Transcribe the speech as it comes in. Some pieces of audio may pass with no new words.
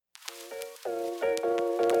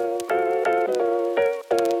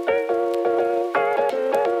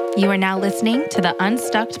You are now listening to the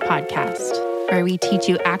Unstuck podcast, where we teach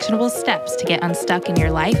you actionable steps to get unstuck in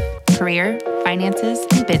your life, career, finances,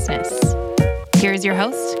 and business. Here is your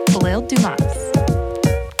host, Kahlil Dumas.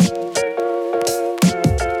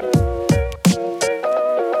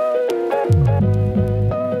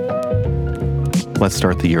 Let's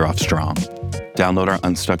start the year off strong. Download our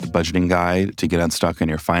Unstuck budgeting guide to get unstuck in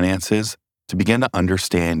your finances, to begin to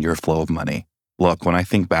understand your flow of money. Look, when I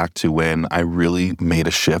think back to when I really made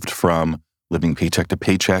a shift from living paycheck to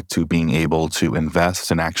paycheck to being able to invest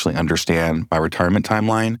and actually understand my retirement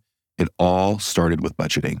timeline, it all started with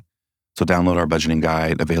budgeting. So download our budgeting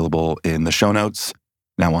guide, available in the show notes.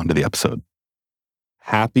 Now on to the episode.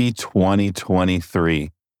 Happy 2023.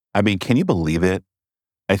 I mean, can you believe it?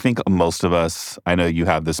 I think most of us, I know you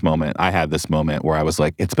have this moment. I had this moment where I was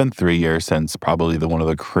like, it's been 3 years since probably one of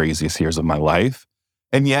the craziest years of my life.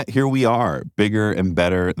 And yet here we are, bigger and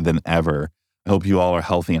better than ever. I hope you all are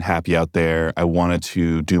healthy and happy out there. I wanted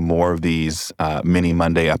to do more of these mini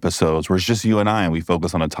Monday episodes where it's just you and we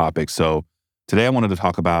focus on a topic. So today I wanted to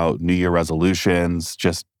talk about New Year resolutions,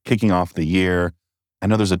 just kicking off the year. I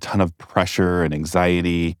know there's a ton of pressure and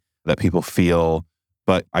anxiety that people feel,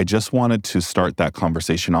 but I just wanted to start that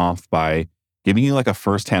conversation off by giving you like a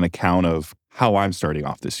firsthand account of how I'm starting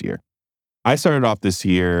off this year. I started off this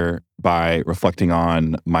year by reflecting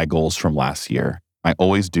on my goals from last year. I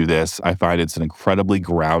always do this. I find it's an incredibly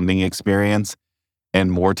grounding experience,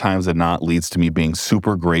 and more times than not leads to me being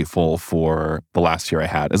super grateful for the last year I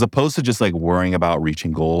had, as opposed to just like worrying about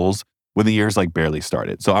reaching goals when the year's like barely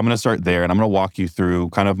started. So I'm going to start there, and I'm going to walk you through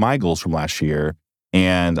kind of my goals from last year.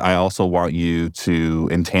 And I also want you to,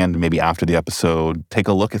 in tandem, maybe after the episode, take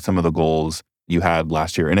a look at some of the goals you had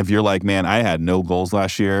last year. And if you're like, man, I had no goals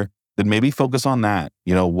last year, then maybe focus on that.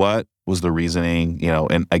 You know, what was the reasoning?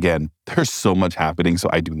 And again, there's so much happening. So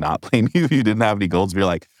I do not blame you if you didn't have any goals. If you're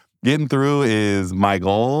like, getting through is my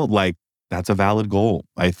goal, like that's a valid goal.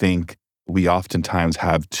 I think we oftentimes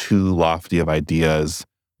have too lofty of ideas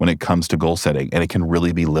when it comes to goal setting, and it can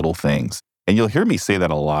really be little things. And you'll hear me say that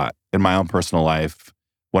a lot in my own personal life.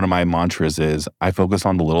 One of my mantras is I focus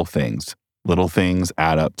on the little things. Little things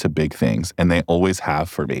add up to big things, and they always have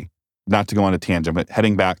for me. Not to go on a tangent, but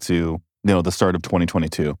heading back to, the start of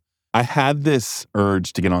 2022, I had this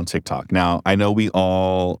urge to get on TikTok. Now, I know we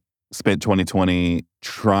all spent 2020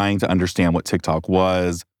 trying to understand what TikTok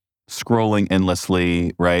was, scrolling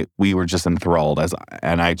endlessly, right? We were just enthralled,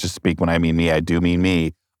 and I just speak when I mean me, I do mean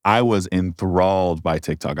me. I was enthralled by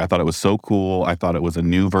TikTok. I thought it was so cool. I thought it was a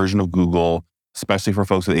new version of Google, especially for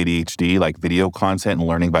folks with ADHD, like video content and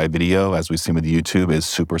learning by video, as we've seen with YouTube, is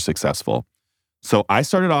super successful. So I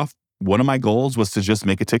started off, one of my goals was to just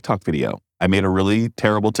make a TikTok video. I made a really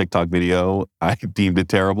terrible TikTok video. I deemed it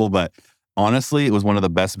terrible, but honestly, it was one of the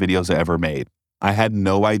best videos I ever made. I had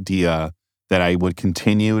no idea that I would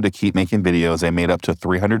continue to keep making videos. I made up to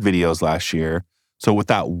 300 videos last year. So with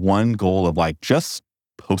that one goal of like, just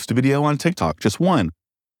post a video on TikTok, just one.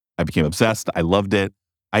 I became obsessed. I loved it.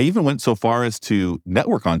 I even went so far as to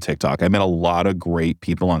network on TikTok. I met a lot of great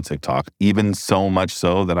people on TikTok, even so much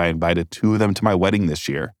so that I invited 2 of them to my wedding this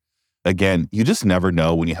year. Again, you just never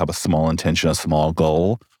know when you have a small intention, a small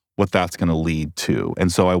goal, what that's going to lead to.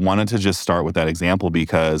 And so I wanted to just start with that example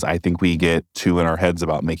because I think we get too in our heads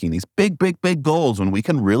about making these big, big, big goals when we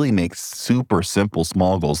can really make super simple,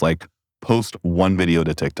 small goals like post one video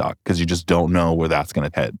to TikTok, because you just don't know where that's going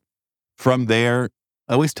to head. From there,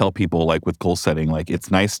 I always tell people, like with goal setting, like it's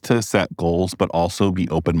nice to set goals, but also be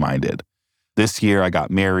open-minded. This year I got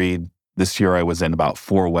married. This year I was in about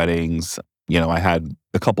 4 weddings. I had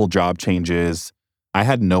a couple job changes. I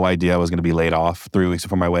had no idea I was going to be laid off 3 weeks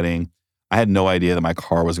before my wedding. I had no idea that my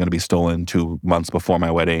car was going to be stolen 2 months before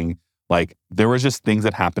my wedding. Like there were just things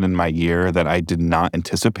that happened in my year that I did not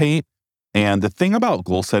anticipate. And the thing about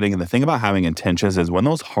goal setting and the thing about having intentions is when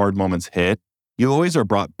those hard moments hit, you always are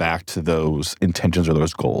brought back to those intentions or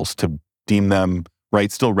those goals to deem them,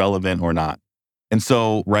 right, still relevant or not. And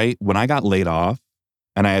so, right, when I got laid off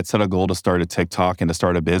and I had set a goal to start a TikTok and to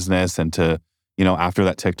start a business and to, after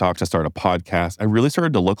that TikTok to start a podcast, I really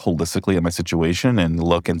started to look holistically at my situation and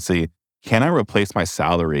look and see, can I replace my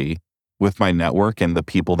salary with my network and the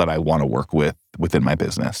people that I want to work with within my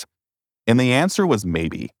business? And the answer was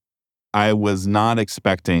maybe. I was not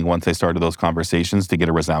expecting, once I started those conversations, to get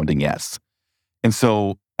a resounding yes. And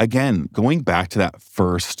so, again, going back to that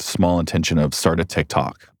first small intention of start a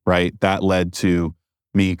TikTok, right? That led to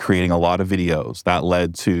me creating a lot of videos. That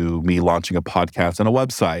led to me launching a podcast and a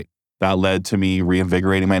website. That led to me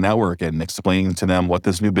reinvigorating my network and explaining to them what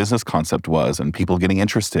this new business concept was and people getting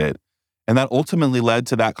interested. And that ultimately led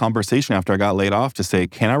to that conversation after I got laid off to say,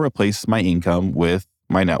 can I replace my income with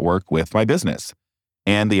my network with my business?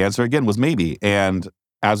 And the answer again was maybe. And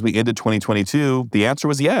as we ended 2022, the answer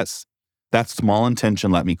was yes. That small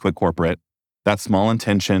intention let me quit corporate. That small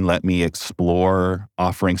intention let me explore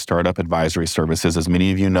offering startup advisory services. As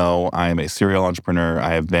many of you know, I am a serial entrepreneur.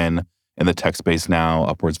 I have been in the tech space now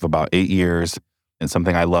upwards of about 8 years, and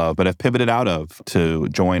something I love, but I've pivoted out of to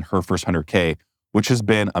join Her First 100K, which has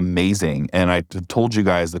been amazing. And I told you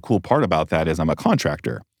guys the cool part about that is I'm a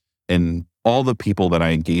contractor in all the people that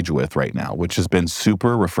I engage with right now, which has been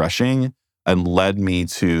super refreshing and led me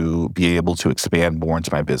to be able to expand more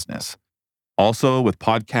into my business. Also, with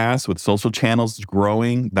podcasts, with social channels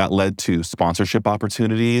growing, that led to sponsorship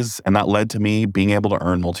opportunities. And that led to me being able to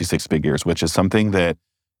earn multi-six figures, which is something that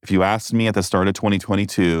if you asked me at the start of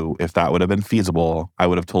 2022, if that would have been feasible, I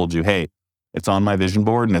would have told you, hey, it's on my vision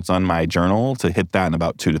board and it's on my journal to hit that in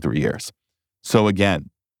about 2 to 3 years. So again,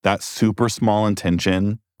 that super small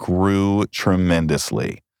intention grew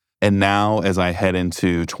tremendously. And now as I head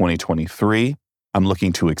into 2023, I'm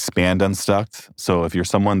looking to expand Unstuck. So if you're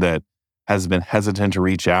someone that has been hesitant to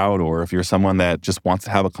reach out, or if you're someone that just wants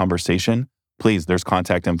to have a conversation, please, there's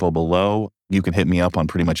contact info below. You can hit me up on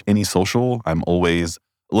pretty much any social. I'm always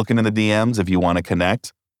looking in the DMs if you want to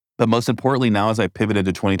connect. But most importantly, now as I pivoted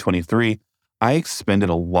to 2023, I expended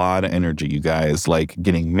a lot of energy, you guys, like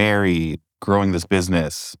getting married, growing this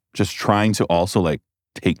business, just trying to also like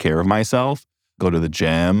take care of myself, go to the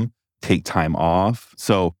gym, take time off.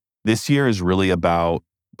 So this year is really about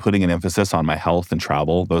putting an emphasis on my health and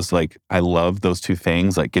travel. Those I love those two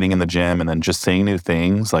things, like getting in the gym and then just saying new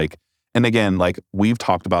things. And again, we've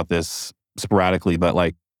talked about this sporadically,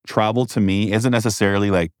 but travel to me isn't necessarily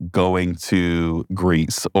like going to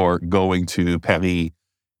Greece or going to Paris.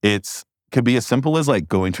 It could be as simple as like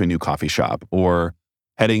going to a new coffee shop or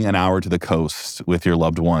heading an hour to the coast with your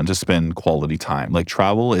loved one to spend quality time. Like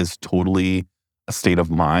travel is totally a state of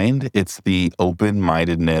mind. It's the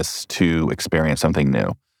open-mindedness to experience something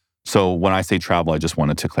new. So when I say travel, I just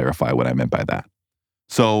wanted to clarify what I meant by that.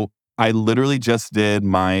 So I literally just did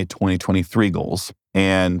my 2023 goals,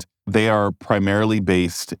 and they are primarily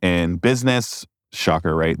based in business.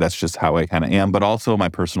 Shocker, right? That's just how I kind of am, but also my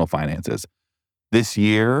personal finances. This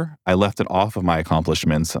year, I left it off of my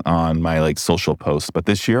accomplishments on my social posts, but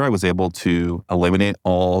this year I was able to eliminate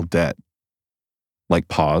all debt.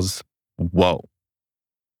 Pause. Whoa.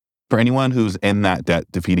 For anyone who's in that debt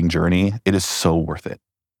defeating journey, it is so worth it.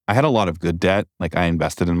 I had a lot of good debt. I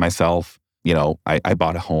invested in myself. I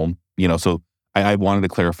bought a home, so I wanted to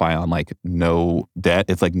clarify on no debt.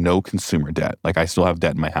 It's no consumer debt. I still have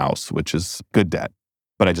debt in my house, which is good debt.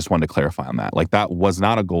 But I just wanted to clarify on that. That was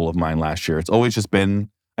not a goal of mine last year. It's always just been,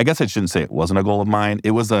 I guess I shouldn't say it wasn't a goal of mine.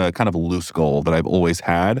 It was a kind of a loose goal that I've always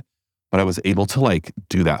had, but I was able to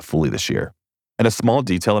do that fully this year. And a small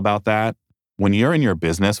detail about that, when you're in your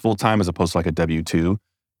business full time as opposed to a W-2,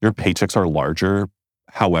 your paychecks are larger.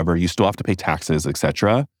 However, you still have to pay taxes,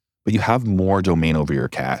 etc., but you have more domain over your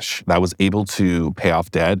cash. I was able to pay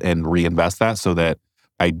off debt and reinvest that so that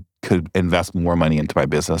I could invest more money into my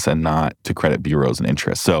business and not to credit bureaus and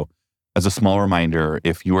interest. So as a small reminder,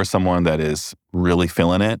 if you are someone that is really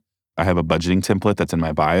feeling it, I have a budgeting template that's in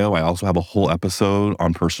my bio. I also have a whole episode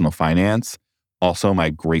on personal finance. Also,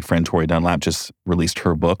 my great friend Tori Dunlap just released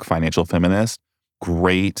her book, Financial Feminist.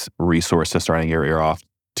 Great resource to starting your year off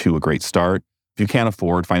to a great start. If you can't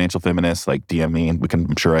afford Financial Feminist, DM me and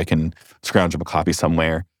I'm sure I can scrounge up a copy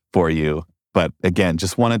somewhere for you. But again,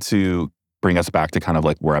 just wanted to bring us back to kind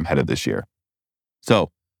of where I'm headed this year. So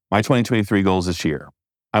my 2023 goals this year,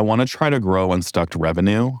 I want to try to grow Unstuck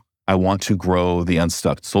revenue. I want to grow the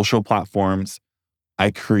Unstuck social platforms. I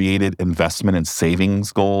created investment and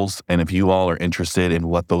savings goals. And if you all are interested in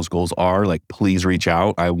what those goals are, please reach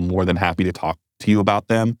out. I'm more than happy to talk to you about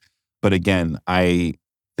them. But again, I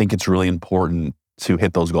think it's really important to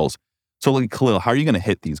hit those goals. So Kahlil, how are you going to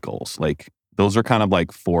hit these goals? Those are kind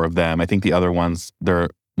of 4 of them. I think the other ones, they're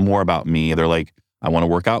more about me. They're I want to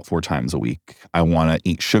work out 4 times a week. I want to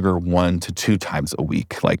eat sugar 1 to 2 times a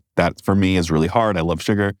week. That for me is really hard. I love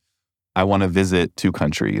sugar. I want to visit 2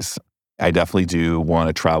 countries. I definitely do want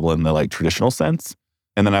to travel in the traditional sense.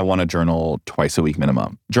 And then I want to journal twice a week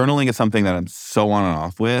minimum. Journaling is something that I'm so on and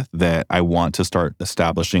off with that I want to start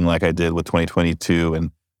establishing like I did with 2022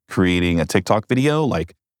 and creating a TikTok video.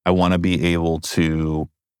 I want to be able to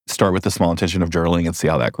start with the small intention of journaling and see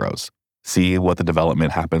how that grows. See what the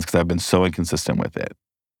development happens because I've been so inconsistent with it.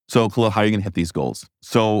 So Kahlil, how are you going to hit these goals?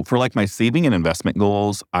 So for my saving and investment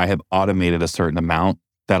goals, I have automated a certain amount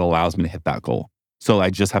that allows me to hit that goal. So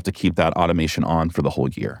I just have to keep that automation on for the whole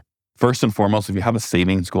year. First and foremost, if you have a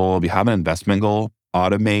savings goal, if you have an investment goal,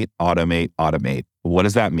 automate. What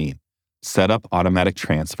does that mean? set up automatic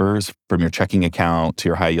transfers from your checking account to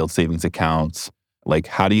your high yield savings accounts. Like,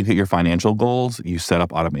 how do you hit your financial goals? You set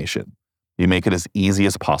up automation. You make it as easy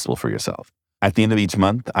as possible for yourself. At the end of each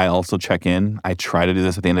month, I also check in. I try to do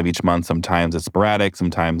this at the end of each month. Sometimes it's sporadic,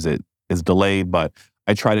 sometimes it is delayed, but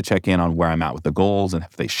I try to check in on where I'm at with the goals, and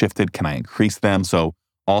if they shifted, can I increase them? So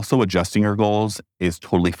also adjusting your goals is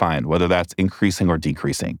totally fine, whether that's increasing or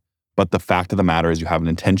decreasing. But the fact of the matter is you have an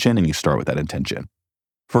intention and you start with that intention.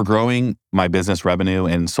 For growing my business revenue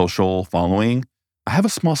and social following, I have a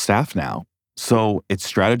small staff now. So it's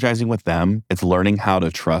strategizing with them. It's learning how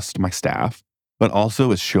to trust my staff, but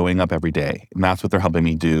also it's showing up every day. And that's what they're helping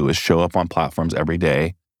me do, is show up on platforms every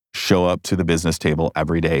day, show up to the business table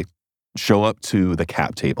every day, show up to the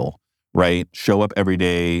cap table, right? Show up every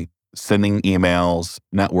day, sending emails,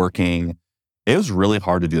 networking. It was really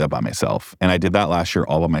hard to do that by myself. And I did that last year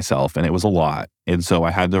all by myself, and it was a lot. And so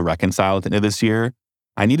I had to reconcile at the end of this year.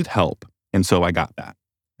 I needed help. And so I got that.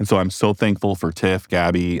 And so I'm so thankful for Tiff,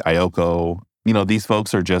 Gabby, Ayoko. These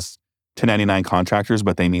folks are just 1099 contractors,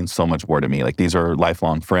 but they mean so much more to me. Like, these are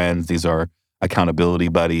lifelong friends. These are accountability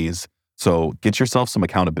buddies. So get yourself some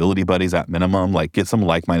accountability buddies at minimum. Like, get some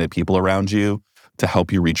like-minded people around you to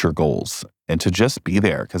help you reach your goals and to just be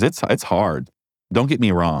there, because it's hard. Don't get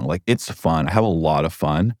me wrong. Like, it's fun. I have a lot of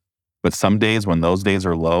fun. But some days, when those days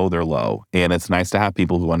are low, they're low. And it's nice to have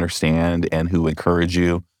people who understand and who encourage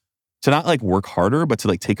you to not like work harder, but to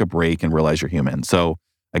like take a break and realize you're human. So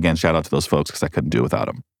again, shout out to those folks, because I couldn't do it without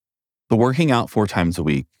them. The working out 4 times a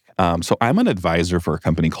week. So I'm an advisor for a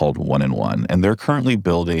company called 1-in-1, and they're currently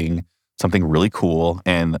building something really cool.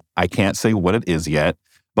 And I can't say what it is yet,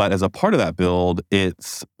 but as a part of that build,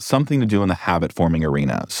 it's something to do in the habit forming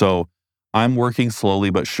arena. So I'm working slowly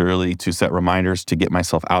but surely to set reminders to get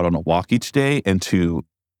myself out on a walk each day and to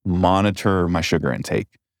monitor my sugar intake.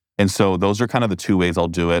 And so those are kind of the 2 ways I'll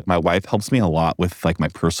do it. My wife helps me a lot with like my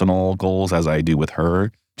personal goals, as I do with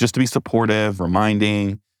her, just to be supportive,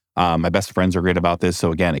 reminding. My best friends are great about this.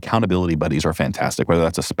 So again, accountability buddies are fantastic, whether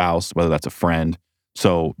that's a spouse, whether that's a friend.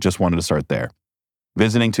 So just wanted to start there.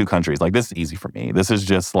 Visiting 2 countries. Like, this is easy for me. This is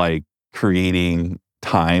just like creating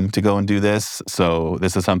time to go and do this. So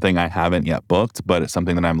this is something I haven't yet booked, but it's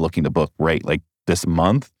something that I'm looking to book right like this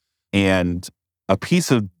month. And a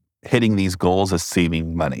piece of hitting these goals is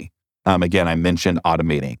saving money. Again, I mentioned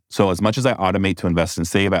automating. So as much as I automate to invest and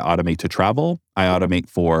save, I automate to travel. I automate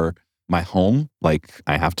for my home. Like,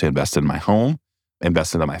 I have to invest in my home,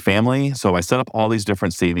 invest into my family. So I set up all these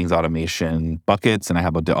different savings automation buckets, and I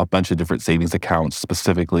have a bunch of different savings accounts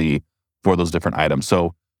specifically for those different items.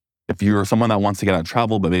 So if you're someone that wants to get on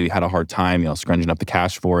travel, but maybe had a hard time, scrunching up the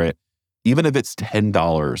cash for it, even if it's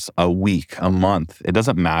 $10 a week, a month, it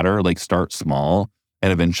doesn't matter. Like, start small,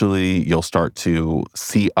 and eventually you'll start to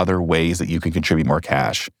see other ways that you can contribute more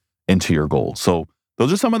cash into your goals. So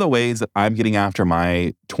those are some of the ways that I'm getting after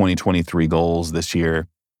my 2023 goals this year.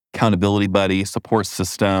 Accountability buddy, support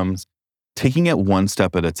systems, taking it one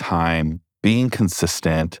step at a time, being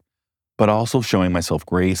consistent, but also showing myself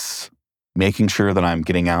grace, making sure that I'm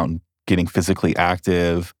getting out and getting physically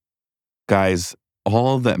active. Guys,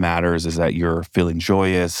 all that matters is that you're feeling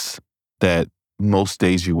joyous, that most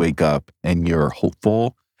days you wake up and you're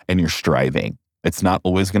hopeful and you're striving. It's not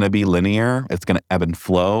always going to be linear. It's going to ebb and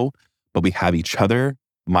flow, but we have each other.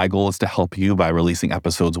 My goal is to help you by releasing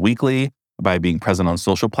episodes weekly, by being present on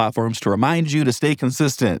social platforms to remind you to stay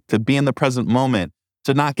consistent, to be in the present moment,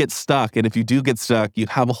 to not get stuck. And if you do get stuck, you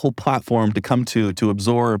have a whole platform to come to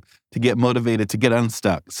absorb, to get motivated, to get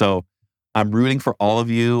unstuck. So I'm rooting for all of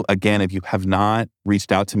you. Again, if you have not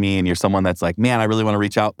reached out to me and you're someone that's like, man, I really want to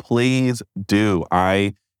reach out, please do.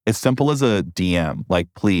 As simple as a DM, like,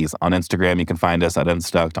 please, on Instagram, you can find us at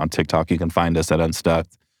Unstucked. On TikTok, you can find us at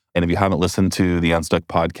Unstucked. And if you haven't listened to the Unstucked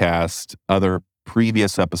podcast, other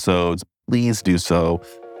previous episodes, please do so.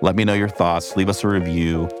 Let me know your thoughts. Leave us a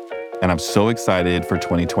review. And I'm so excited for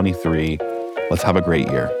 2023. Let's have a great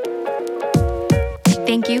year.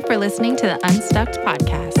 Thank you for listening to the Unstucked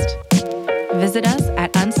podcast. Visit us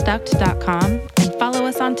at unstucked.com and follow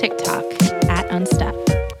us on TikTok at Unstucked.